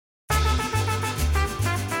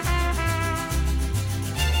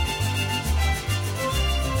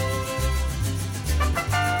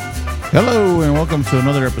Hello and welcome to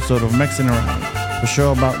another episode of Mexing Around, a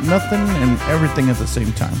show about nothing and everything at the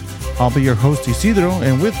same time. I'll be your host Isidro,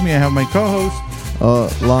 and with me I have my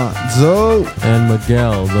co-host Lonzo and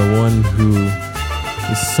Miguel, the one who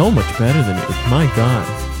is so much better than you. My God!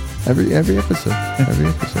 Every episode.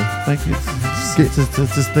 Like it's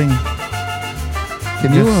this thing.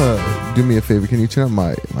 Can you do me a favor? Can you turn up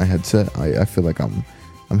my headset? I feel like I'm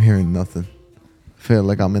hearing nothing. I feel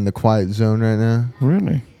like I'm in the quiet zone right now.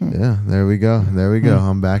 Really? Yeah, there we go.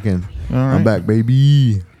 I'm back in. All right. I'm back,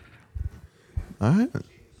 baby. All right.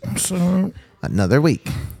 So Another week.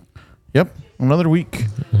 Yep, another week.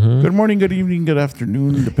 Mm-hmm. Good morning, good evening, good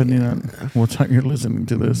afternoon, depending on what time you're listening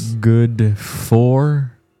to this. Good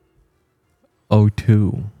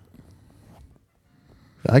 4:02.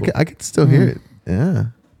 I could still hear it. Yeah.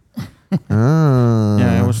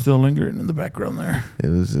 Yeah, I was still lingering in the background there. It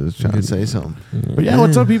was trying to say something. But yeah,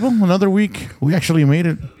 what's up, people? Another week. We actually made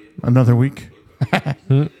it. Another week.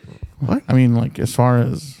 What? I mean, like, as far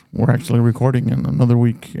as we're actually recording in another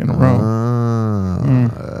week in a row.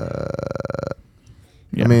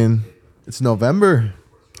 Yeah. I mean, it's November.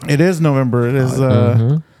 It is November. It is.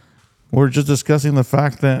 We're just discussing the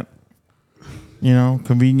fact that,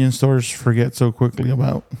 convenience stores forget so quickly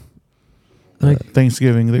about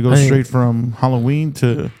Thanksgiving. They go straight from Halloween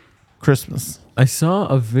to Christmas. I saw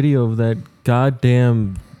a video of that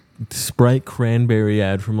goddamn Sprite cranberry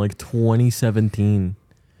ad from like 2017.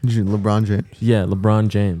 LeBron James. Yeah, LeBron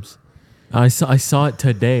James. I saw it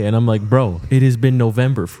today, and I'm like, bro, it has been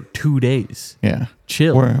November for 2 days. Yeah.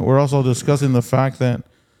 Chill. We're also discussing the fact that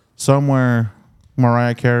somewhere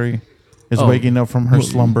Mariah Carey is waking up from her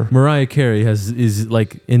slumber. Mariah Carey is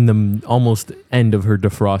like in the almost end of her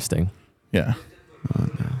defrosting. Yeah. Oh,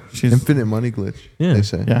 no. She's Infinite money glitch. Yeah. They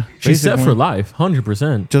say. Yeah. She's set basically, for life,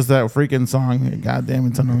 100%. just that freaking song. God damn,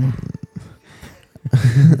 it's annoying. I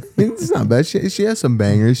mean, it's not bad. She has some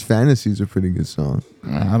bangers. Fantasies are a pretty good song.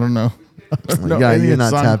 I don't know. No, yeah, any you're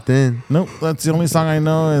not song. tapped in. Nope, that's the only song I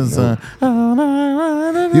know is.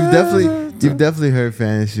 You've definitely heard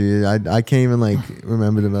Fantasy. I can't even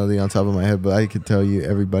remember the melody on top of my head, but I could tell you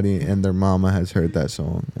everybody and their mama has heard that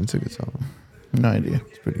song. It's a good song. No idea.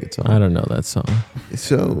 It's a pretty good song. I don't know that song.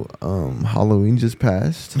 So, Halloween just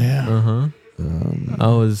passed. Yeah. I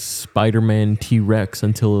was Spider-Man T-Rex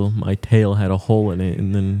until my tail had a hole in it,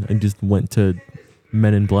 and then I just went to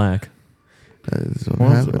Men in Black. That is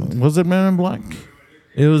what happened. Was it Men in Black?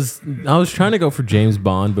 I was trying to go for James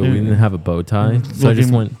Bond, but we didn't have a bow tie, so I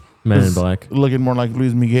just went Men in Black. Looking more like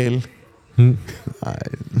Luis Miguel.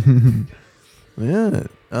 Yeah.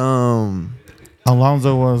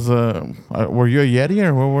 Alonzo was. Were you a Yeti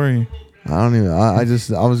or what were you? I don't even. I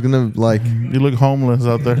was gonna You look homeless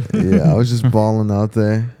out there. Yeah, I was just balling out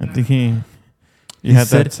there. I think you had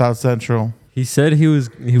that South Central. He said he was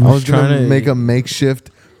I was trying gonna to make a makeshift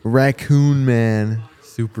raccoon man.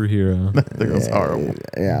 superhero. That was horrible.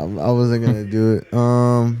 Yeah, I wasn't gonna do it.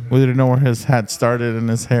 We didn't know where his hat started and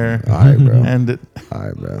his hair All right, bro. ended. All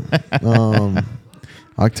right, bro.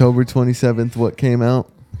 October 27th, what came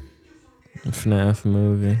out? FNAF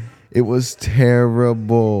movie. It was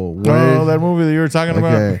terrible. That movie that you were talking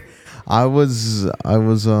about. Okay, I was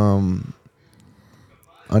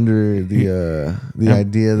under the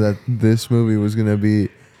idea that this movie was gonna be,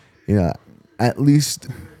 at least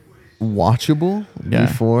watchable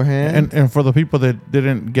beforehand. And for the people that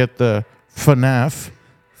didn't get the FNAF,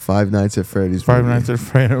 Five Nights at Freddy's. Five movie. Nights at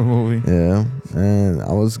Freddy's movie. Yeah, and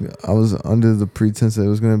I was under the pretense that it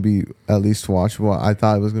was gonna be at least watchable. I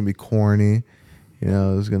thought it was gonna be corny, it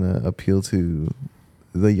was gonna appeal to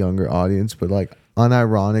the younger audience. But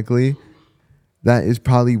unironically, that is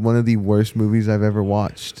probably one of the worst movies I've ever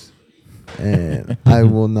watched, and I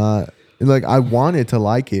will not I wanted to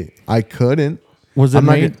like it, I couldn't. Was it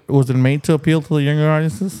made to appeal to the younger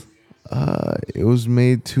audiences? It was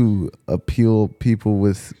made to appeal people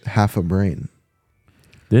with half a brain.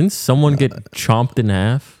 Didn't someone get chomped in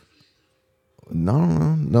half?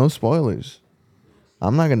 No spoilers.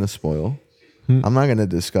 I'm not gonna spoil. I'm not gonna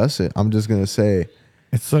discuss it. I'm just gonna say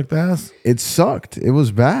It sucked ass. it sucked. It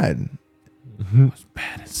was bad. It was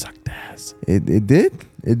bad. It sucked ass. It did.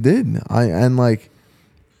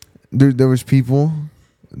 There was people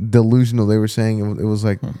delusional. They were saying it was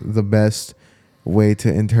the best way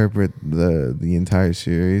to interpret the entire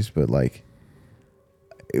series, but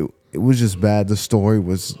it was just bad. The story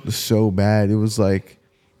was so bad. It was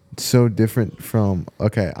so different from.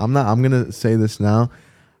 Okay, I'm gonna say this now.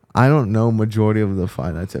 I don't know majority of the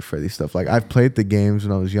Five Nights at Freddy's stuff. I've played the games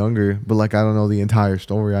when I was younger, but I don't know the entire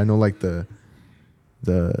story. I know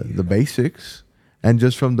the basics, and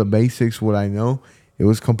just from the basics, what I know, it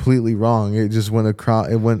was completely wrong. It just went across.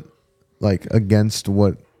 It went like against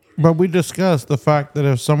what. But we discussed the fact that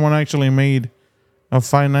if someone actually made a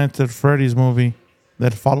Five Nights at Freddy's movie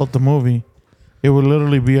that followed the movie, it would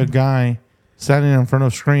literally be a guy standing in front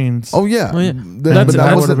of screens. Oh yeah, Oh, yeah. But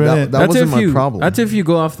that wasn't my problem. That's if you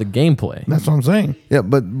go off the gameplay. That's what I'm saying. Yeah,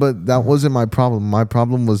 but that wasn't my problem. My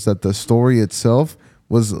problem was that the story itself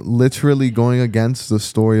was literally going against the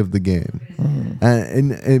story of the game,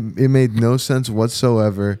 and it made no sense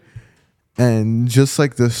whatsoever. And just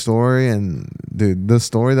like the story, and dude, the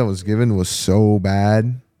story that was given was so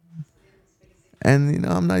bad. And you know,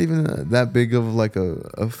 I'm not even that big of like a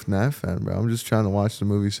FNAF fan, bro. I'm just trying to watch the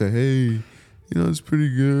movie, say, hey, you know, it's pretty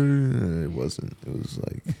good. And it wasn't. It was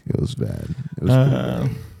like it was bad. It was pretty bad.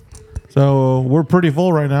 So we're pretty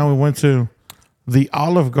full right now. We went to the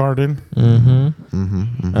Olive Garden.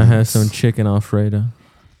 I had some chicken Alfredo.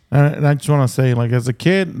 And I just want to say, like, as a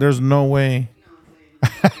kid, there's no way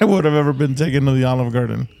I would have ever been taken to the Olive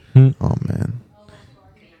Garden. Oh man,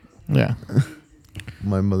 Yeah.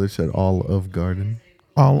 my mother said Olive Garden.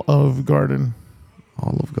 Olive Garden.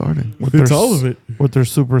 Olive Garden. It's all of it. With their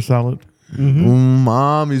super salad.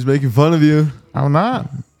 Mom, he's making fun of you. I'm not.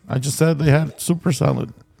 I just said they had super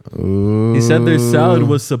salad. Ooh. He said their salad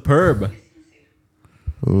was superb.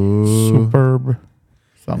 Ooh. Superb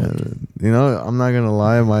salad. You know, I'm not gonna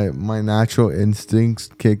lie. My natural instincts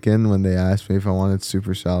kick in when they asked me if I wanted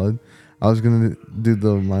super salad. I was gonna do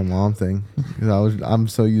my mom thing because I'm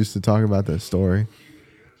so used to talking about that story.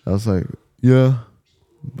 I was like, yeah,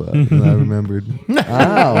 but then I remembered.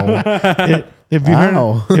 Ow! If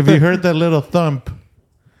you heard that little thump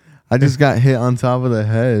I just got hit on top of the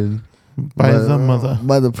head by the mother.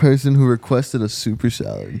 by the person who requested a super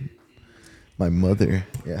salad. My mother.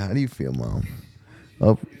 Yeah. How do you feel, Mom?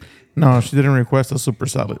 Oh. No, she didn't request a super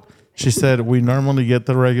salad. She said we normally get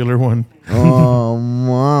the regular one. Oh,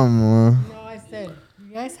 Mama. No, I said,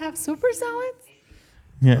 you guys have super salads?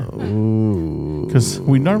 Yeah, Ooh. because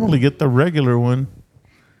we normally get the regular one.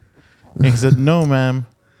 And he said, no, ma'am,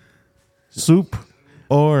 soup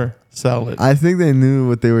or salad. I think they knew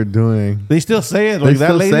what they were doing. They still say it. Like They that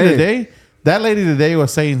still lady say it. today. That lady today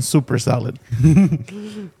was saying super salad.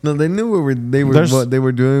 No, they knew what they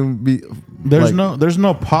were doing. There's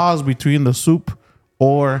no pause between the soup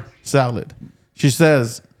or salad. She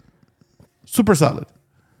says super salad.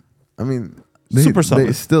 I mean, Super salad.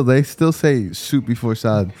 They still say soup before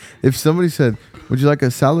salad. If somebody said, "Would you like a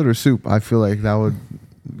salad or soup?" I feel like that would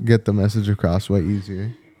get the message across way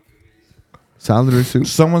easier. Salad or soup?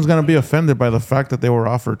 Someone's gonna be offended by the fact that they were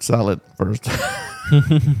offered salad first.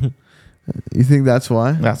 You think that's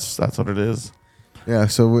why? That's what it is. Yeah.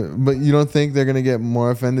 So, but you don't think they're gonna get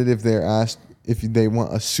more offended if they're asked if they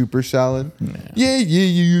want a super salad? Yeah.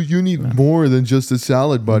 You need more than just a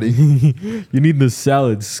salad, buddy. You need the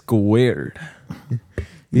salad squared.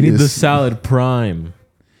 You need the salad prime.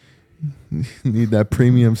 You need that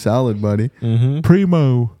premium salad, buddy.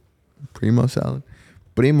 Primo. Primo salad.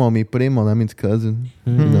 Primo, mi primo. That means cousin.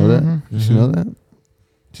 You know that? Did you know that?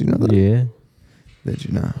 Did you know that? Yeah. Did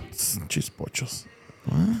you know? Chispochos.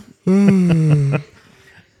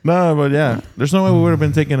 No, but yeah, there's no way we would have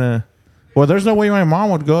been taking a. Well, there's no way my mom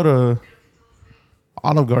would go to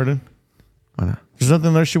Olive Garden. Why not? There's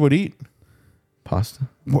nothing there she would eat. Pasta?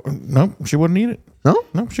 No, she wouldn't eat it. No?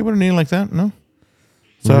 No, she wouldn't eat it like that. No.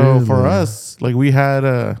 So for Really? us, like we had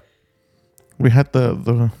the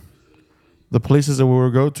places that we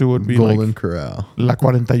would go to would be Golden like Corral. La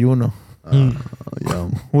 41,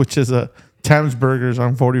 Yum. which is a Tam's Burgers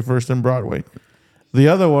on 41st and Broadway. The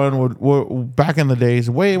other one would back in the days,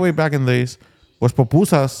 way back in the days, was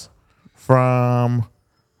Pupusas from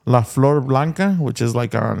La Flor Blanca, which is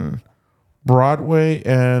like on Broadway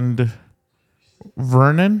and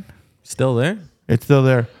Vernon. Still there? It's still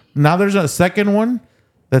there. Now there's a second one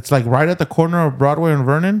that's like right at the corner of Broadway and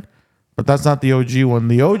Vernon, but that's not the OG one.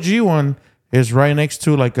 The OG one is right next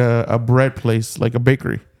to like a bread place, like a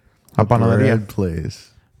bakery. A panaderia. Bread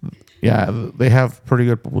place. Yeah, they have pretty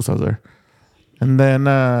good pupusas there. And then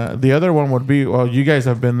the other one would be, well, you guys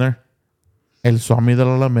have been there. El Swami de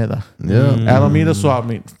la Alameda. Yeah. Alameda Swap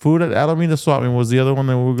Meet. Food at Alameda Swap Meet was the other one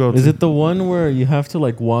that we would go to. Is it the one where you have to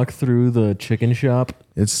like walk through the chicken shop?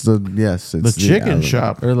 It's the chicken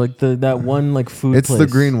shop? Or like that one like food It's place? the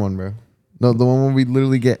green one, bro. No, the one where we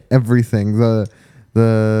literally get everything.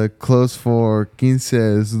 The clothes for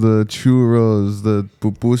quinces, the churros, the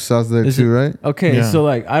pupusas there Is too, it- right? Okay, Yeah. so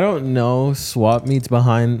like I don't know swap meets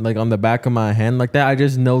behind like on the back of my hand like that. I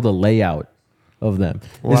just know the layout of them.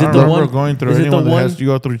 Well, Is I it don't the remember one going through is it the anyone that one? has to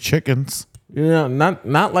go through chickens. You know,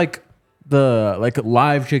 not like the like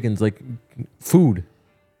live chickens, like food.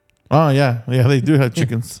 Oh, yeah. Yeah, they do have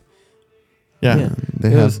chickens. Yeah. Yeah. They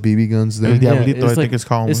It have was- BB guns there. El Diablito, it's I like- think it's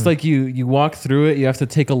called. It's like you walk through it. You have to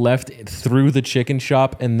take a left through the chicken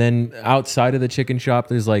shop, and then outside of the chicken shop,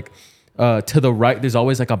 there's like to the right. There's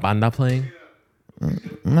always like a banda playing.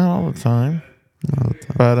 not all the time.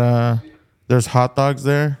 But there's hot dogs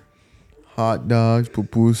there. Hot dogs,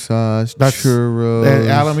 pupusas, That's- churros. At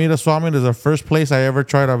Alameda Swap Meet is the first place I ever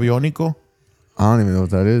tried avionico. I don't even know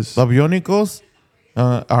what that is. The avionicos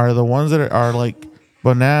are the ones that are like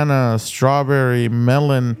banana, strawberry,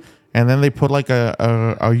 melon, and then they put like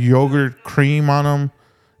a yogurt cream on them.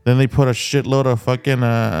 Then they put a shitload of fucking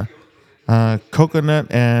coconut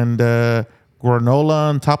and granola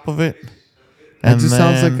on top of it. It just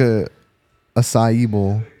sounds like then- a acai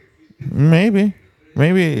bowl. maybe.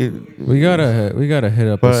 We gotta hit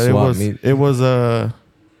up a But swap meet. it was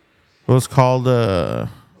called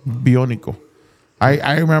Bionico.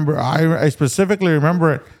 I remember I specifically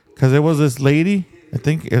remember it because it was this lady. I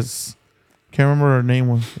think can't remember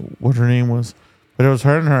what her name was, but it was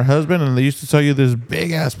her and her husband, and they used to sell you this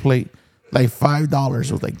big ass plate, like $5.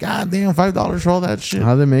 It was like goddamn $5 for all that shit.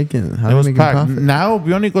 How they making? How It they was making packed. profit? Now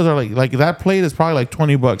Bionicos are like that plate is probably like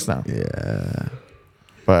 $20 now. Yeah.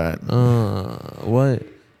 But What?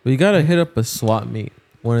 We gotta hit up a swap meet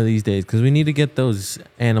one of these days because we need to get those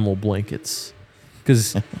animal blankets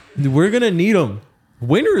because we're gonna need them.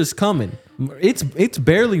 Winter is coming. It's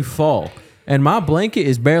barely fall, and my blanket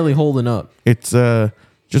is barely holding up. it's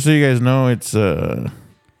just so you guys know, it's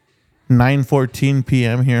 9:14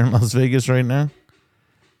 p.m. here in Las Vegas right now.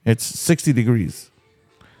 It's 60 degrees.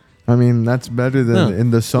 I mean, that's better than No, in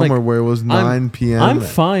the summer like, where it was 9 p.m. I'm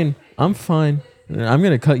fine. I'm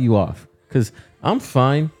gonna cut you off because I'm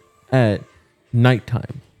fine at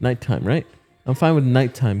nighttime. Nighttime, right? I'm fine with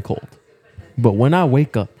nighttime cold. But when I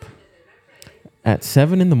wake up at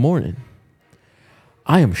 7 a.m,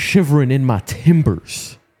 I am shivering in my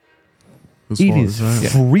timbers. Whose It fault is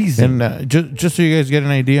that? freezing. And just so you guys get an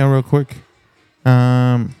idea, real quick,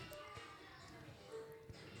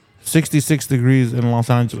 66 degrees in Los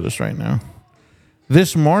Angeles right now.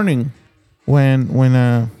 This morning, when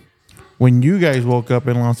you guys woke up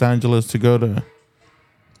in Los Angeles to go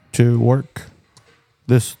to work,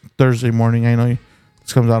 this Thursday morning, I know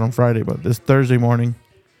this comes out on Friday, but this Thursday morning,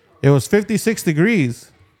 it was 56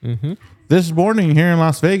 degrees. Mm-hmm. This morning here in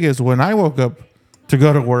Las Vegas, when I woke up to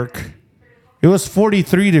go to work, it was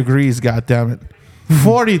 43 degrees. God damn it,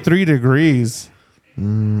 43 degrees.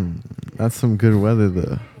 That's some good weather,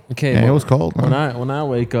 though. Okay, Yeah, it well, was cold. when man. I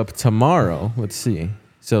wake up tomorrow, let's see.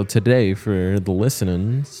 So today for the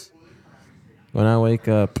listeners, when I wake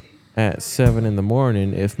up at 7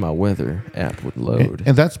 a.m, if my weather app would load,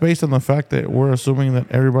 And that's based on the fact that we're assuming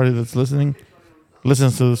that everybody that's listening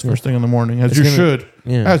listens to this first thing in the morning, as It's you gonna- should.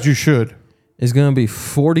 yeah. As you should. it's gonna be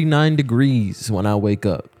 49 degrees when I wake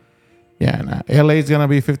up. Yeah, nah. LA is going to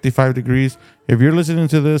be 55 degrees. If you're listening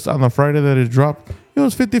to this on the Friday that it dropped, it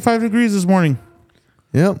was 55 degrees this morning.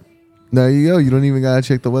 Yep. There you go. You don't even got to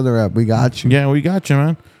check the weather app. We got you. Yeah, we got you,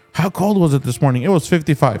 man. How cold was it this morning? It was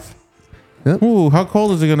 55. Yep. Ooh, how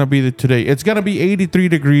cold is it going to be today? It's going to be 83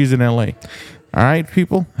 degrees in LA. All right,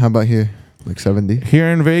 people. How about here? Like 70? Here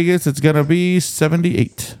in Vegas, it's going to be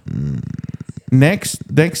 78. Next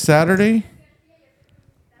Saturday,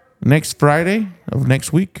 next Friday of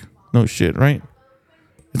next week. No shit, right?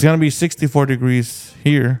 It's going to be 64 degrees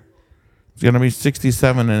here. It's going to be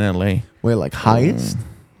 67 in LA. Wait, like highest?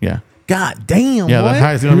 Yeah. God damn. Yeah, what? the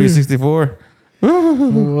high is going to be 64.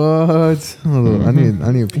 What? Hold on.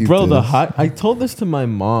 I need to peep Bro, the this. high. I told this to my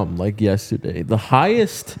mom like yesterday. The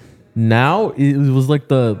highest now it was like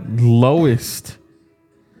the lowest.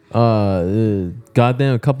 Goddamn,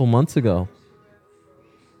 a couple months ago.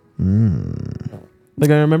 Like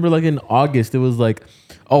I remember, like in August, it was like,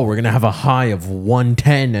 oh, we're gonna have a high of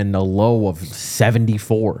 110 and a low of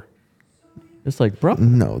 74. It's like, bro,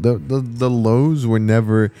 No, the lows were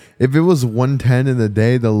never. If it was 110 in the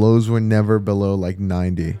day, the lows were never below like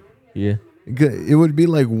 90. yeah. It would be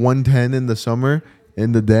like 110 in the summer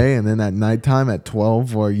in the day, and then at nighttime at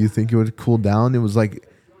 12, or you think it would cool down, it was like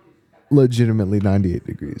legitimately 98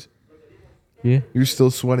 degrees. Yeah. You're still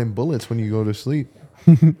sweating bullets when you go to sleep.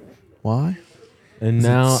 Why? And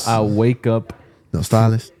now I wake up. No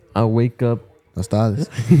stylist. I wake up. No stylist.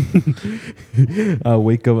 I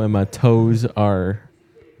wake up and my toes are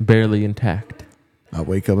barely intact. I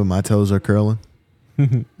wake up and my toes are curling.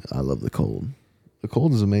 I love the cold. The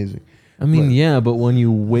cold is amazing. I mean, But- yeah, but when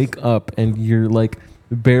you wake up and you're like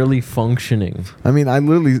barely functioning, I mean, I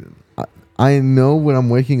know what I'm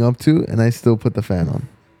waking up to, and I still put the fan on.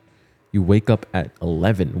 you wake up at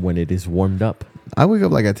 11 when it is warmed up. I wake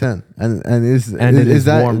up like at 10, and is it is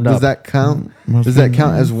that warmed does up. that count? Must Does be that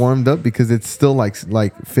count nice. as warmed up because it's still like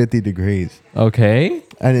 50 degrees Okay.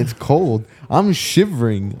 and it's cold? I'm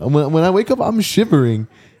shivering when I wake up. I'm shivering,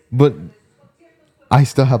 but I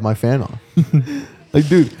still have my fan on. Like,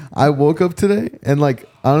 dude, I woke up today and like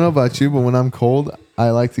I don't know about you, but when I'm cold, I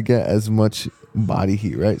like to get as much body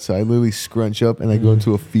heat, right? So I literally scrunch up and I go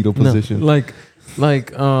into a fetal position. No,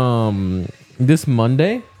 like this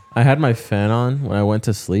Monday, I had my fan on when I went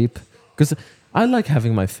to sleep because I like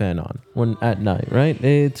having my fan on when at night, right?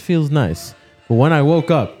 It feels nice. But when I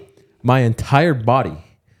woke up, my entire body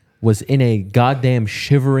was in a goddamn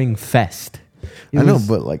shivering fest. I know,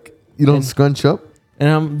 but like you don't and- scrunch up.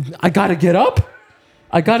 And I gotta get up.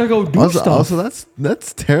 I gotta go do stuff. Also,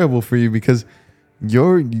 that's terrible for you because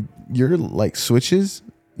your like switches.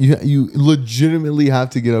 You legitimately have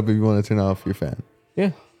to get up if you want to turn off your fan.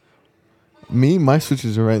 Yeah. My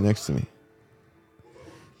switches are right next to me.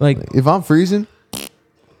 Like Like, if I'm freezing,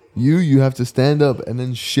 you have to stand up and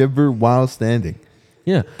then shiver while standing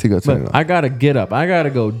yeah. to go turn But it off. I gotta get up. I gotta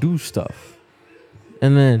go do stuff.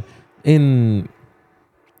 And then in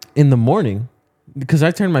the morning, because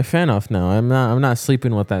I turned my fan off now. I'm not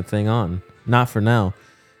sleeping with that thing on. Not for now.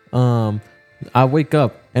 I wake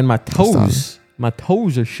up and my toes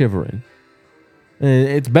are shivering.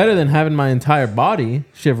 It's better than having my entire body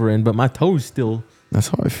shivering, but my toes still. That's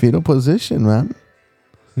hard. Fetal position, man.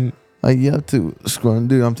 Mm. Like you have to scrunch,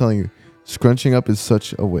 dude. I'm telling you, scrunching up is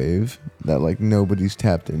such a wave that like nobody's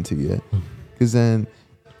tapped into yet. Because then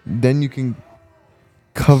you can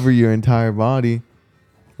cover your entire body,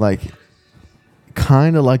 like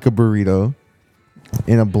kind of like a burrito,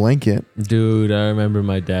 in a blanket. Dude, I remember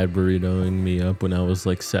my dad burritoing me up when I was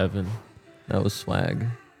like 7. That was swag.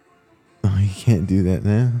 Oh, you can't do that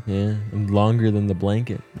now. Yeah, and longer than the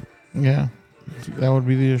blanket. Yeah, that would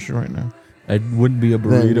be the issue right now. I wouldn't be a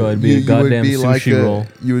Then burrito. I'd be a you would goddamn be sushi like roll.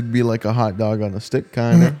 You would be like a hot dog on a stick,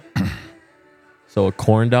 kind of. So a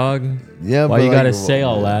corn dog. Yeah. Why but you like, gotta say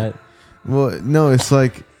all that? Well, no, it's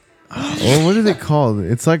like, well, what is it called?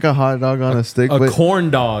 It's like a hot dog on a stick. A but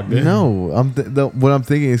corn dog. no, what I'm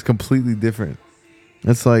thinking is completely different.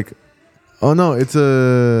 It's like, oh no, it's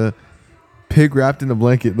a pig wrapped in a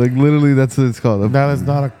blanket. Like literally, that's what it's called. That is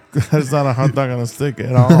not a hot dog on a stick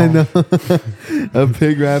at all. I know. A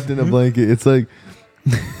pig wrapped in a blanket. It's like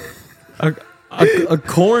A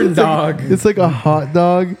corn dog. it's like a hot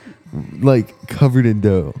dog, like covered in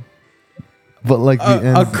dough. But like the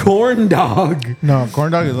A ends, corn dog. No,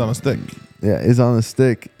 corn dog is on a stick. yeah, is on a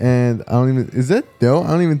stick, and I don't even. Is that dough? I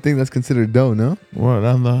don't even think that's considered dough. No, What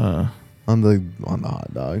on the on the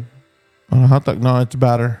hot dog. on a hot dog? No, it's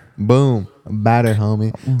batter. Boom, batter,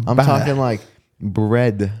 homie. I'm Batter. talking like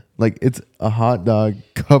bread. Like it's a hot dog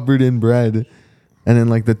covered in bread, and then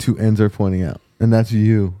like the two ends are pointing out, and that's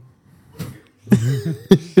you. I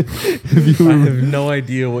have no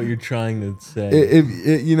idea what you're trying to say.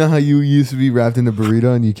 If you know how you used to be wrapped in a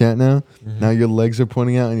burrito and you can't now. Mm-hmm. Now your legs are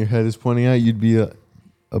pointing out and your head is pointing out. You'd be a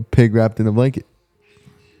pig wrapped in a blanket.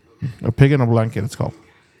 A pig in a blanket. It's called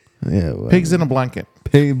Yeah, well, pigs in a blanket.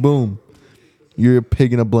 pig. Boom. You're a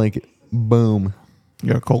pig in a blanket. Boom.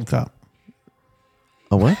 You're a cold top.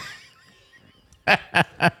 A what?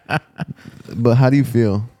 But how do you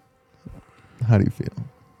feel? How do you feel?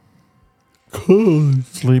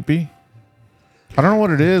 Sleepy. I don't know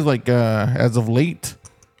what it is. Like as of late,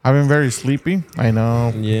 I've been very sleepy. I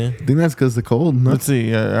know. yeah. I think that's because the cold. No? Let's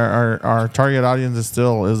see. Our target audience is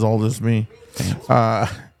still as old as me. Not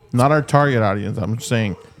our target audience. I'm just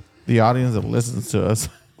saying the audience that listens to us.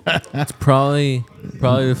 It's probably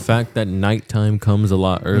the fact that nighttime comes a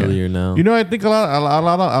lot earlier now. You know, I think a lot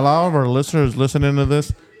of our listeners listening to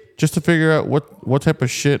this just to figure out what type of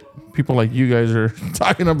shit people like you guys are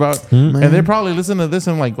talking about, and they probably listen to this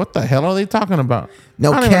and like, what the hell are they talking about?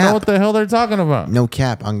 No I don't even know cap. what the hell they're talking about. No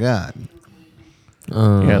cap on God,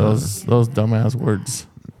 Yeah, those dumbass words.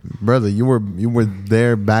 brother. You were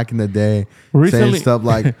there back in the day Recently- saying stuff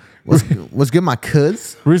like, "What's good, my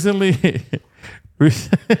cuz?"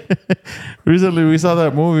 Recently, we saw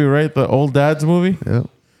that movie, right? The Old Dads movie. Yep.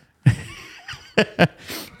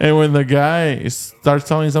 And when the guy starts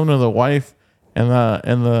telling something to the wife, and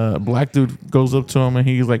the black dude goes up to him and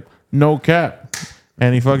he's like, "No cap,"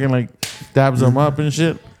 and he fucking like dabs him up and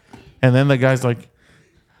shit. And then the guy's like,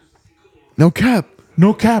 No cap.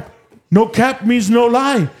 "No cap, no cap means no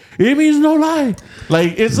lie. It means no lie."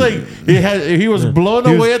 Like it's like he was blown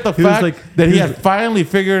He was- away at the he was fact like- that he he had was- finally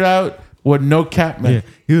figured out what no cap meant.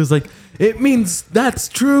 Yeah, he was like, "It means that's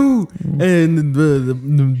true." And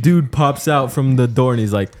the dude pops out from the door and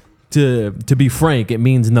he's like, "To be frank, it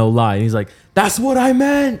means no lie." And he's like, "That's what I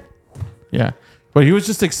meant." Yeah. But he was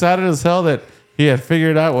just excited as hell that he had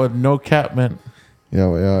figured out what no cap meant.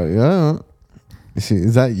 Yeah. You see,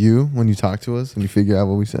 is that you when you talk to us and you figure out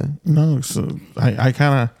what we say? No, so I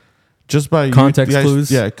kind of just by Context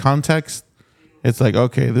clues? Yeah, context. It's like,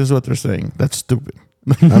 okay, this is what they're saying. That's stupid.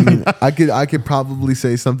 I mean, I could probably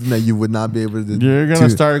say something that you would not be able to. You're gonna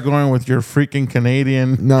start going with your freaking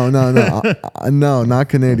Canadian. No, no, not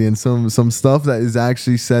Canadian. Some stuff that is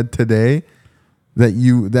actually said today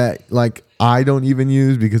that like I don't even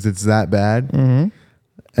use because it's that bad. Mm-hmm.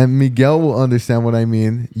 And Miguel will understand what I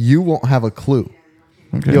mean. You won't have a clue.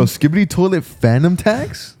 Okay. Yo, skibbity toilet phantom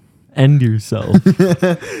tax? End yourself.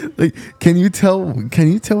 Like, can you tell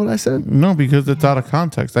what I said? No, because it's out of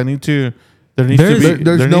context. There needs to be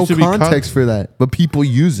there's no context for that, but people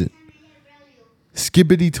use it.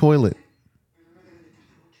 Skibbity toilet.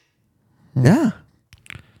 Yeah.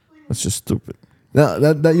 That's just stupid.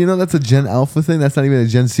 No, that's a Gen Alpha thing. That's not even a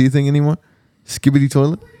Gen C thing anymore. Skibbity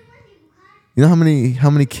toilet. You know how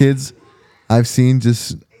many kids I've seen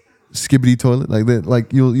just skibbity toilet like that?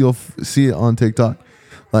 Like you'll see it on TikTok.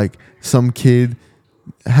 Like some kid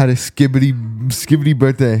had a skibbity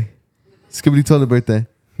birthday, skibbity toilet birthday.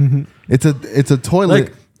 It's a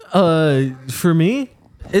toilet. Like, for me,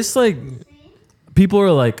 it's like people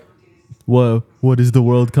are like, "Whoa, what is the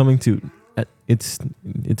world coming to?" It's a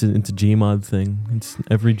Gmod thing. It's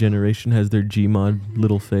every generation has their Gmod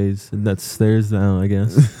little phase, and that's theirs now, I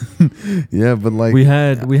guess. Yeah, but like we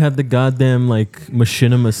had the goddamn like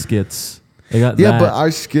machinima skits. They got that. But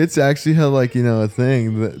our skits actually had like a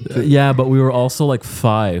thing. Yeah, but we were also like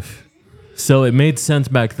 5, so it made sense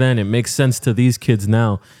back then. It makes sense to these kids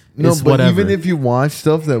now. No, it's but whatever. Even if you watch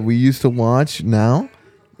stuff that we used to watch now,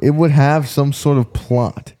 it would have some sort of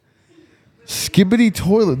plot. Skibbity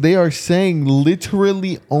toilet. They are saying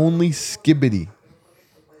literally only skibbity.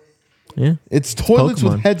 Yeah. It's toilets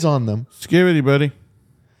Pokemon. with heads on them. Skibbity, buddy.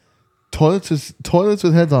 Toilets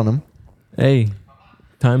with heads on them. Hey,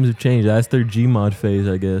 times have changed. That's their Gmod phase,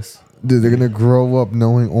 I guess. Dude, they're gonna grow up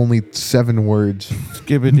knowing only 7 words.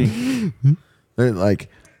 Skibbity. They're like,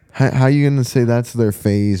 how you gonna say that's their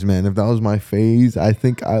phase, man? If that was my phase, I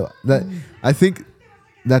think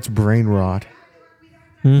that's brain rot.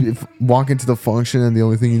 If walk into the function and the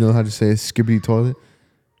only thing you know how to say is skibbity toilet,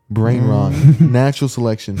 brain rot. Natural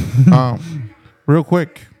selection. Real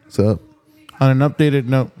quick, What's up? on an updated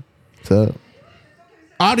note, What's up?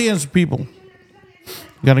 audience people,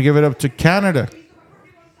 gonna give it up to Canada,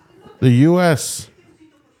 the U.S.,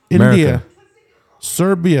 America. India,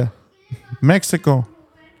 Serbia, Mexico,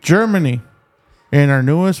 Germany, and our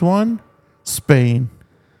newest one, Spain.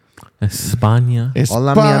 España.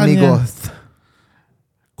 Hola, mi España. amigos.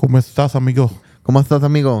 ¿Cómo estás, amigo? ¿Cómo estás,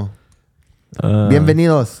 amigo?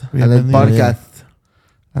 Bienvenidos al bienvenido. podcast.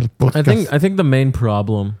 Al podcast. I think the main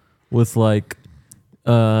problem with like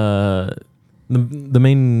the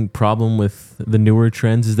main problem with the newer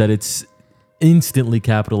trends is that it's instantly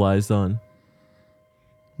capitalized on.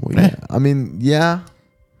 Well, yeah. I mean, yeah.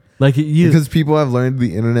 Like Because people have learned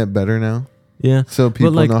the internet better now. yeah. So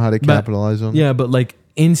people like, know how to capitalize on. Yeah, but like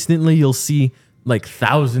instantly you'll see like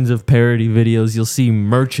thousands of parody videos. You'll see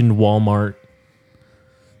merch in Walmart.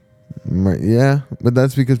 Yeah, but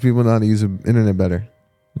that's because people know how to use the internet better.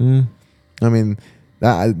 I mean,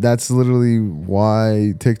 that's literally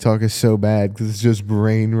why TikTok is so bad, because it's just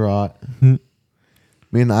brain rot. I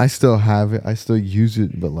mean, I still have it. I still use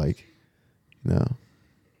it, but like, I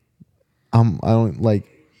don't like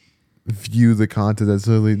view the content that's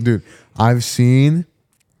literally, dude. I've seen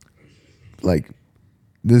like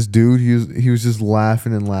this dude. He was just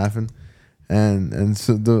laughing and laughing. And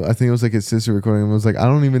so I think it was like his sister recording him. Was like, I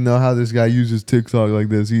don't even know how this guy uses TikTok like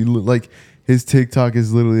this. He like his TikTok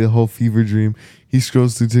is literally a whole fever dream. He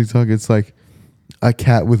scrolls through TikTok. It's like a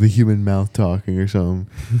cat with a human mouth talking or something.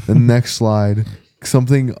 The next slide,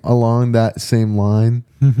 something along that same line,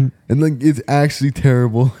 and like it's actually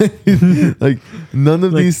terrible. Like none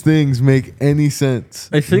of these things make any sense.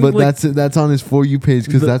 I think, but like, that's on his For You page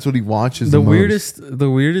because that's what he watches. The most.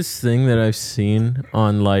 weirdest thing that I've seen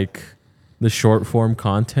on like the short form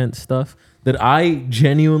content stuff that I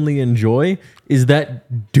genuinely enjoy is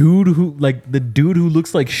that dude who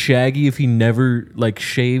looks like Shaggy if he never like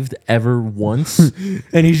shaved ever once.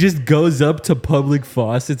 And he just goes up to public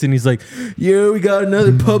faucets and he's like, yo, we got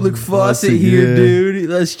another public faucet here, yeah. dude.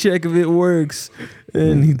 Let's check if it works.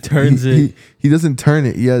 And he turns it. He doesn't turn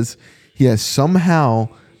it. He has somehow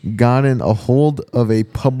gotten a hold of a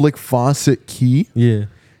public faucet key. Yeah.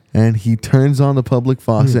 And he turns on the public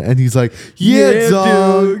faucet and he's like, yeah,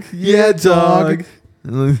 dog. dude. Yeah, dog.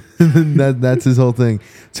 That's his whole thing.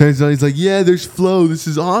 Turns out he's like, yeah, there's flow. This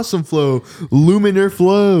is awesome flow. Luminar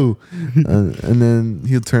flow. And then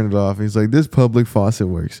he'll turn it off. He's like, this public faucet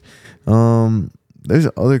works. There's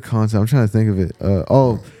other concept. I'm trying to think of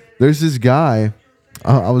it. There's this guy.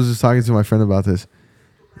 I was just talking to my friend about this.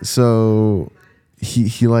 So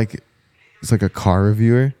he like, it's like a car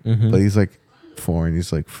reviewer, but he's like foreign.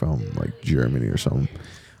 He's like from like Germany or something,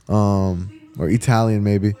 or Italian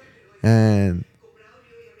maybe. And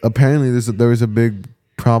apparently there was a big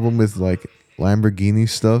problem with like Lamborghini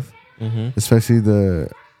stuff, especially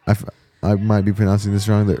I might be pronouncing this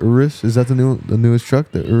wrong. The Urus, is that the newest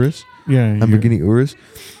truck? The Urus, Yeah. Lamborghini Urus.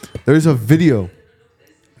 There's a video.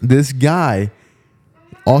 This guy,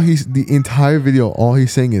 the entire video, all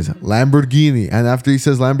he's saying is Lamborghini, and after he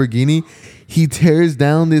says Lamborghini, he tears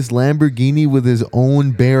down this Lamborghini with his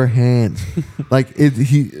own bare hands. Like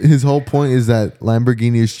his whole point is that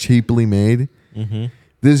Lamborghini is cheaply made.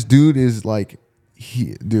 This dude is like,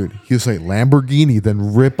 he'll say Lamborghini,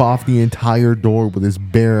 then rip off the entire door with his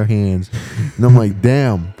bare hands, and I'm like,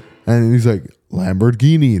 damn. And he's like,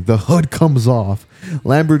 Lamborghini, the hood comes off.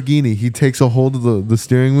 Lamborghini, he takes a hold of the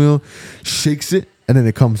steering wheel, shakes it, and then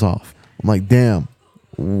it comes off. I'm like, damn,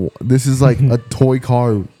 this is like a toy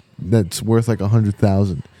car that's worth like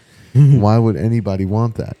 100,000. Why would anybody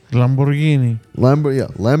want that? Lamborghini.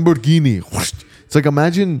 Lamborghini. It's like,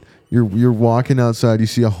 imagine you're walking outside, you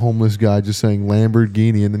see a homeless guy just saying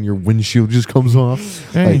Lamborghini, and then your windshield just comes off.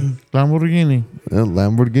 Hey, Like, Lamborghini.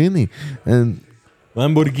 Lamborghini. And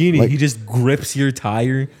Lamborghini. Like- he just grips your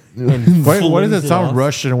tire. Why does flings it sound off.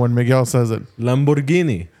 Russian when Miguel says it?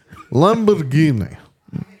 Lamborghini. Lamborghini.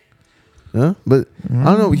 Yeah, but I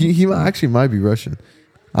don't know. He actually might be Russian.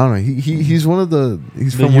 I don't know. He's one of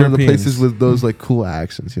he's The from one of the Europeans. places with those like cool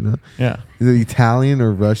accents, you know? Yeah. Either Italian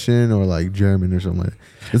or Russian or like German or something like that.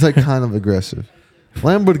 It's like kind of aggressive.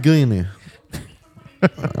 Lamborghini.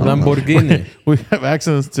 Lamborghini. We have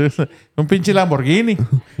accents too. Un pinche Lamborghini.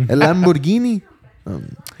 A Lamborghini.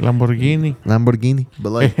 Lamborghini. But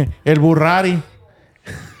like, El Burrari.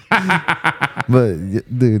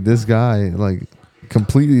 dude, this guy like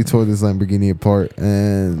completely tore this Lamborghini apart,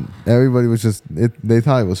 and everybody was just they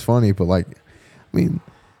thought it was funny, but like, I mean,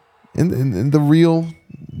 in the real,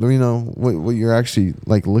 you know, what you're actually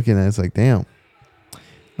like looking at, it's like, damn,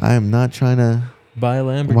 I am not trying to Buy a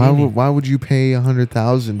Lamborghini. why would you pay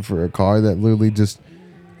 100,000 for a car that literally just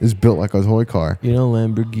is built like a toy car? You know,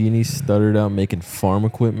 Lamborghini started out making farm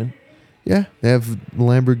equipment. Yeah, they have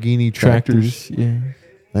Lamborghini tractors. Yeah.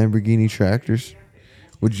 Lamborghini tractors.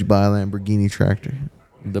 Would you buy a Lamborghini tractor?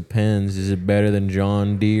 Depends. Is it better than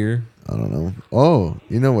John Deere? I don't know. Oh,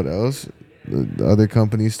 you know what else? The other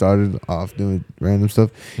companies started off doing random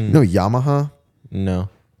stuff. You know, Yamaha. No.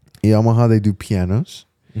 Yamaha, they do pianos,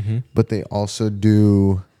 Mm-hmm. but they also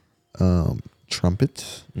do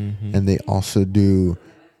trumpets, Mm-hmm. and they also do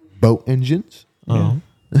boat engines. Oh.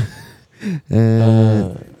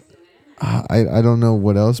 And I don't know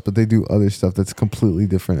what else, but they do other stuff that's completely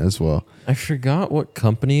different as well. I forgot what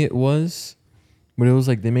company it was, but it was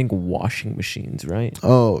like they make washing machines, right?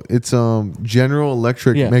 Oh, it's General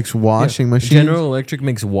Electric Yeah. makes washing Yeah. machines. General Electric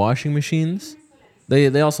makes washing machines.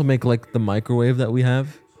 They also make like the microwave that we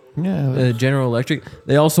have. Yeah. General Electric.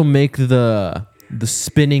 They also make the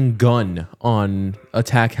spinning gun on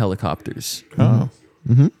attack helicopters. Oh.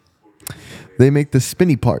 They make the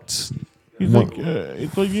spinny parts. He's like,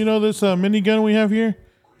 it's like, you know this minigun we have here?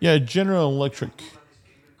 Yeah, General Electric.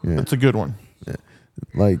 Yeah. That's a good one.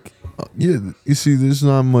 Like, yeah, you see, there's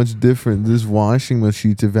not much different. This washing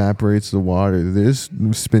machine evaporates the water. This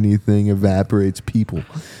spinny thing evaporates people.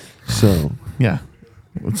 So, Yeah.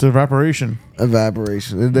 It's evaporation.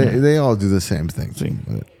 evaporation. They all do the same thing. See.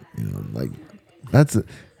 But, you know, like,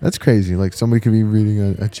 that's crazy. Like, somebody could be reading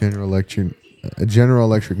a General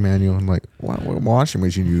Electric manual and like, what washing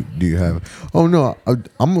machine do you have? Oh no,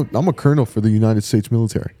 I'm a colonel for the United States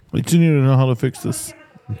military. But you need to know how to fix this.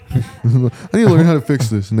 I need to learn how to fix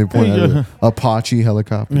this. And they point There you at go. an Apache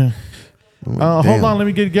helicopter. Yeah. I'm like, Hold damn. on, let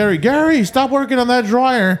me get Gary. Gary, stop working on that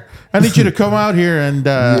dryer. I need you to come out here and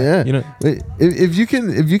Yeah, you know- Wait, if you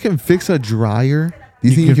can fix a dryer, do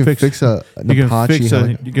you think you can fix an Apache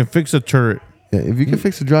helicopter? you can fix a turret. Yeah, if you can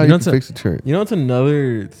fix a dryer, You know you can what's fix a turret. You know what's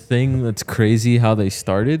another thing that's crazy how they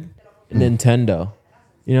started? Nintendo.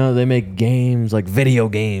 You know, they make games like video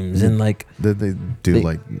games and like That they do they,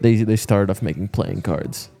 like. they started off making playing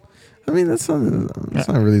cards. I mean, that's not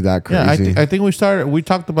really that Yeah, crazy. I think we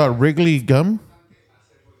talked about Wrigley gum.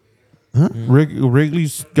 Huh?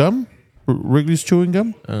 Wrigley's gum? Wrigley's chewing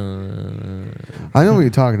gum? I know what you're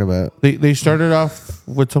talking about. They started off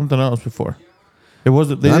with something else before. It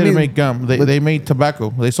wasn't. They I didn't mean, make gum. but- They made tobacco.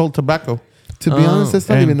 They sold tobacco. To be honest, that's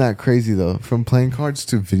not and- even that crazy though. From playing cards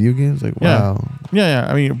to video games, like Yeah. wow. Yeah.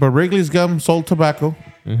 I mean, but Wrigley's gum sold tobacco,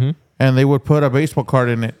 Mm-hmm. and they would put a baseball card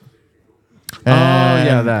in it. Oh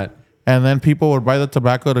yeah, that. And then people would buy the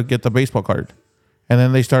tobacco to get the baseball card, and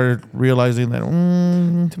then they started realizing that,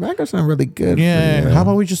 Tobacco's not really good. yeah, for you. how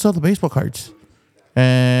about we just sell the baseball cards?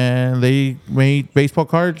 And they made baseball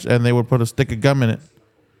cards, and they would put a stick of gum in it,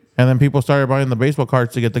 and then people started buying the baseball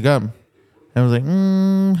cards to get the gum. And I was like,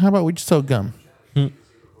 how about we just sell gum?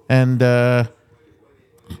 And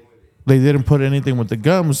they didn't put anything with the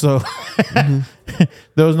gum, so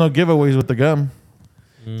there was no giveaways with the gum.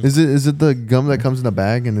 Is it the gum that comes in a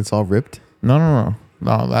bag and it's all ripped? No.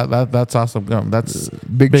 That's awesome gum. That's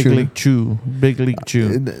Big Chew. League Chew. Big League Chew.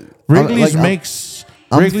 Wrigley's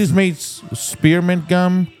Wrigley's makes spearmint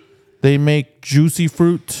gum. They make juicy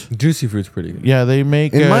fruit. Juicy fruit's pretty good. Yeah, they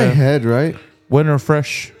make in my head, right? Winter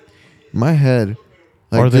Fresh. My head.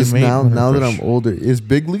 Or Like they just made now Winter that Fresh. I'm older, is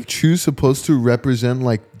Big League Chew supposed to represent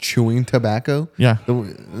like chewing tobacco? Yeah,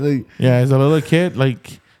 Like, yeah. As a little kid,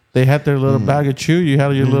 like they had their little bag of chew. You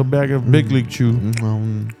had your little bag of Big League Chew.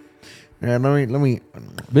 yeah, let me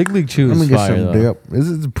Big League Chew let me is get fire some though. dip. This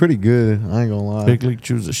is pretty good. I ain't gonna lie. Big League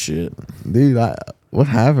Chew's a shit. Dude, what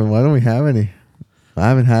happened? Why don't we have any? I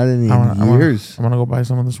haven't had any in years. I'm gonna go buy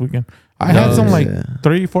some this weekend. I had some like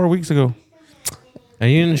 3-4 weeks ago.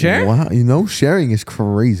 And you didn't share? Wow, sharing is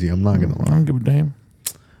crazy. I'm not gonna I lie. don't give a damn.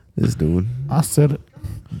 This dude. I said it.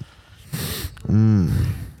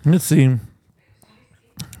 Let's see.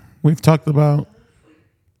 We've talked about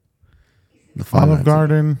The Olive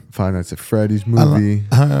Garden, Five Nights at Freddy's movie.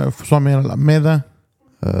 Swami Alameda,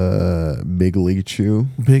 Big League Chew.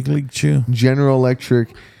 Big League Chew. General Electric.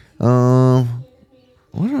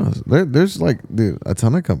 What else? There's like, dude, a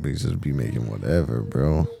ton of companies just be making whatever,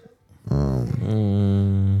 bro.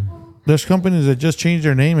 There's companies that just change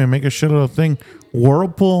their name and make a shitload of thing.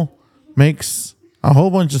 Whirlpool makes a whole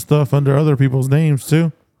bunch of stuff under other people's names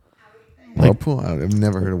too. Whirlpool? I've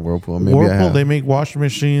never heard of Whirlpool. Maybe I Whirlpool, have. they make washing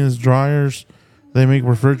machines, dryers, they make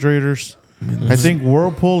refrigerators. I think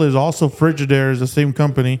Whirlpool is also Frigidaire, is the same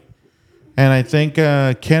company. And I think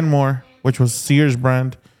Kenmore, which was Sears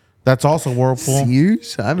brand, that's also Whirlpool.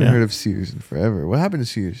 Sears? I haven't Yeah. heard of Sears in forever. What happened to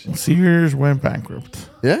Sears? Sears went bankrupt.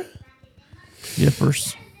 Yeah?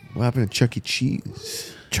 Yippers. What happened to Chuck E.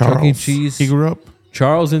 Cheese? Charles. Chuck E. Cheese. He grew up.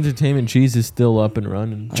 Charles Entertainment Cheese is still up and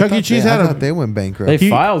running. Chuck E. Cheese I had thought a they went bankrupt. They He-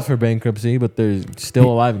 filed for bankruptcy, but they're still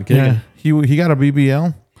alive and kicking. He got a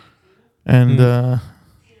BBL and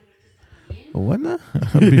What now? a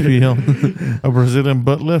BBL, a Brazilian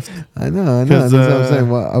butt lift. I know. 'Cause, That's what I'm saying.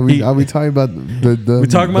 What, he- are we talking about the We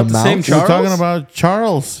talking about the same mouse? Charles? We're talking about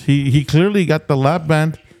Charles. He clearly got the lap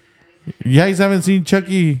band. You guys haven't seen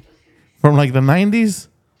Chucky from like the 90s?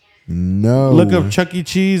 No. Look up Chuck E.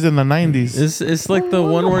 Cheese in the 90s. It's like the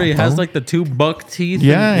one where he has like the two buck teeth.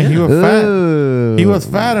 Yeah, and, he was fat. Ugh. He was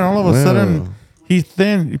fat, and all of a Wow. sudden he's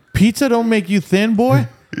thin. Pizza don't make you thin, boy.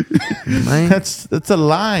 Man, That's a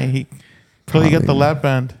lie. He clearly got the Probably. lap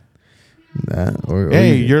band. nah, or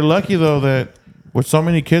Hey, you- you're lucky though that with so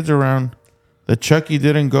many kids around, that Chucky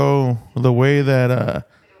didn't go the way that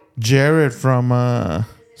Jared from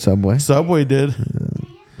Subway. did.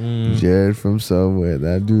 Jared from Subway.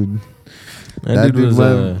 That dude. That dude was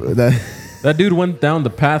went. that dude went down the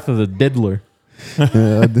path of the diddler.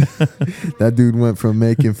 That dude went from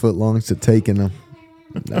making footlongs to taking them.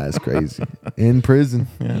 That's crazy. In prison.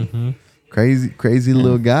 Yeah. Crazy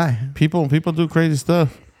little guy. People do crazy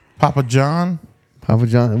stuff. Papa John. Papa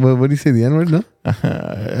John. What did he say? The N word? No.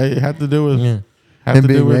 It had to do with Yeah. had Him to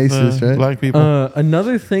do being with, racist, right? black people.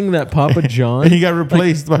 Another thing that Papa John He got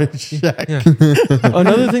replaced by Shaq.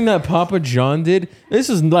 Another thing that Papa John did, this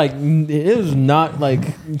is like, it was not like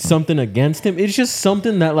something against him. It's just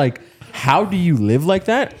something that like, how do you live like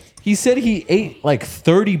that? He said he ate like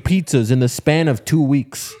 30 pizzas in the span of 2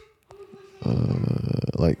 weeks.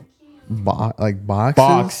 Like boxes.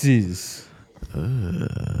 Boxes.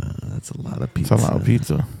 That's a lot of It's pizza. a lot of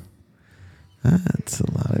pizza. That's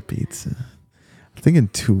a lot of pizza. I think in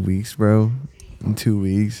 2 weeks, bro. In 2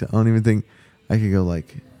 weeks, I don't even think I could go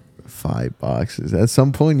like 5 boxes. At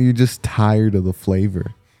some point, you're just tired of the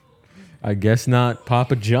flavor. I guess not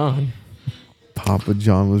Papa John. Papa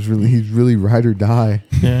John he's really ride or die.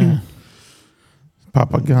 Yeah.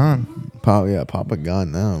 Papa gone. Papa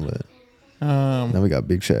gone now, but now we got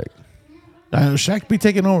Big Shaq. Shaq be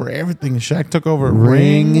taking over everything. Shaq took over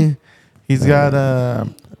Ring. He's got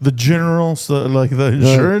the general, so like the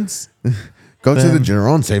insurance. Go to the Then-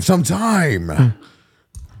 general and save some time.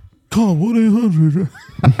 Call 1-800.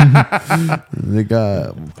 They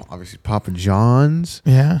got obviously Papa John's.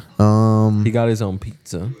 Yeah. He got his own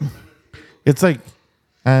pizza. It's like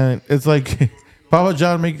Papa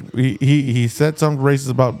John he said something racist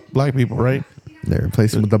about black people, right? They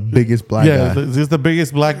replaced him with the biggest black guy. This is the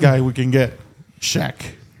biggest black guy we can get.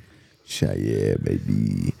 Shaq. Yeah,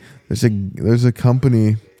 baby. There's a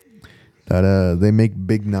company that they make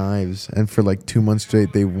big knives, and for like 2 months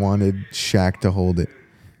straight they wanted Shaq to hold it,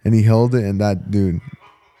 and he held it, and that dude,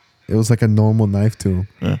 it was like a normal knife to him.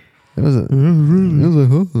 Yeah. It was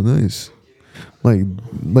oh nice,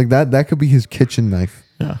 like that could be his kitchen knife.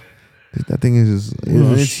 Yeah. Dude, that thing is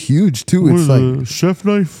it's huge too. It's like a chef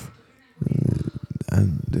knife.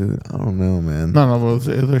 dude, I don't know, man. No,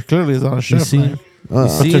 there clearly is not a chef knife. You To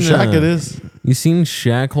seen, Shaq it is. You seen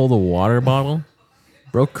Shaq hold a water bottle?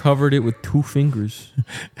 Bro covered it with 2 fingers.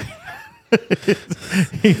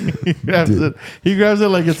 He grabs it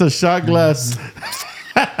like it's a shot glass.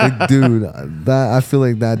 Like, dude, that I feel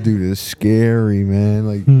like that dude is scary, man.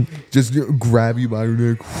 Like, just grab you by your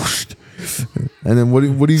neck, whoosh, and then what are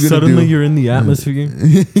you gonna do? Suddenly you're in the atmosphere.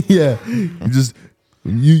 Yeah,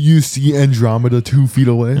 you see Andromeda 2 feet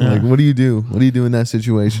away. Yeah. Like, what do you do? What do you do in that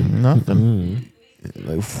situation? Nothing.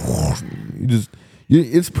 Like,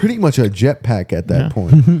 it's pretty much a jetpack at that Yeah.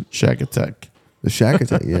 point. Shaq attack. The Shaq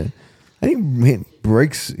attack, yeah. I think man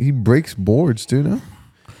he breaks boards too, no?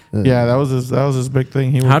 Yeah, that was his big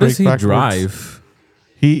thing. He would How does break he backwards. drive?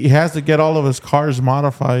 He has to get all of his cars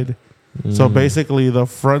modified. So basically, the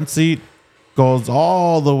front seat goes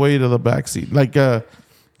all the way to the back seat. Like you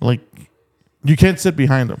can't sit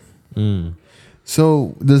behind him.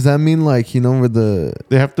 So does that mean like, you know, where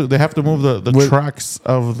They have to move the Where- tracks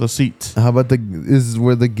of the seat. how about is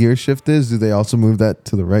where the gear shift is? Do they also move that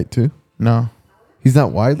to the right too? No, He's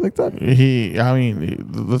not wide like that.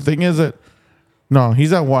 the thing is that no,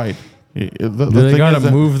 he's not wide. The Do they thing gotta is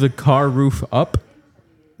that- move the car roof up?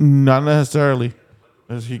 Not necessarily,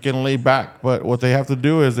 because he can lay back. But what they have to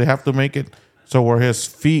do is they have to make it so where his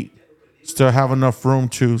feet still have enough room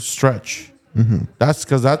to stretch. That's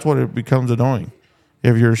because that's what it becomes annoying.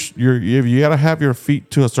 If if you gotta have your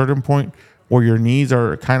feet to a certain point where your knees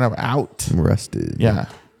are kind of out, Rested. yeah,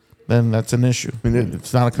 then that's an issue. I mean,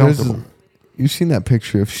 It's not comfortable. You've seen that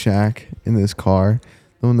picture of Shaq in this car,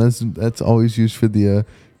 the one that's always used for the.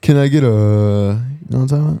 Can I get a? You know what I'm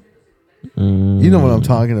talking about? You know what I'm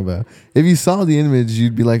talking about. If you saw the image,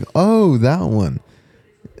 you'd be like, "Oh, that one."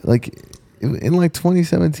 Like in like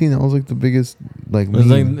 2017, that was like the biggest like.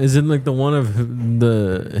 Is it like the one of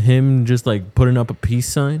him just like putting up a peace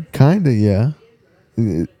sign? Kinda, yeah.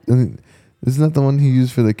 Isn't that the one he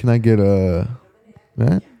used for the? Can I get a?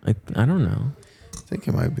 Right? I don't know. I think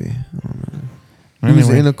it might be. I don't know. He was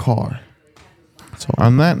Anyway. in a car. So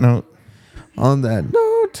On that note, on that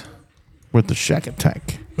note, with the Shaq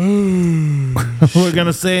attack, we're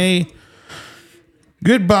gonna say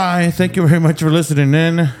goodbye. Thank you very much for listening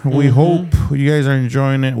in. We hope you guys are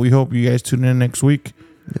enjoying it. We hope you guys tune in next week.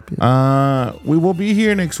 We will be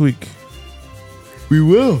here next week. we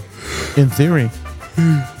will. In theory.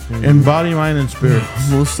 In body, mind, and spirit.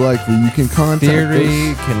 Most likely, you can contact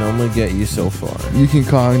Theory us. can only get you so far. You can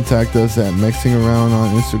contact us at mixingaround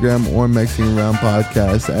on Instagram or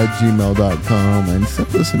mixingaroundpodcast@gmail.com and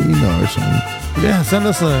send us an email or something. Yeah, send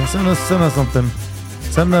us something.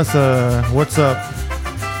 Send us a what's up.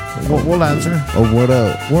 We'll answer. Oh, what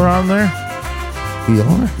up? We're on there. We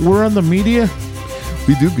are. We're on the media.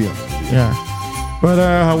 We do be on. Yeah. But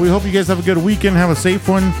we hope you guys have a good weekend. Have a safe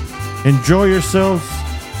one. Enjoy yourselves.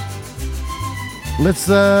 Let's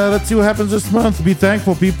see what happens this month. Be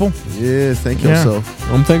thankful, people. Yeah, thank Yeah. yourself.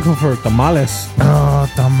 I'm thankful for tamales. Oh,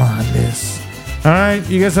 tamales. All right,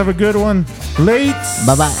 you guys have a good one. Late.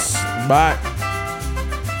 Bye-bye. Bye.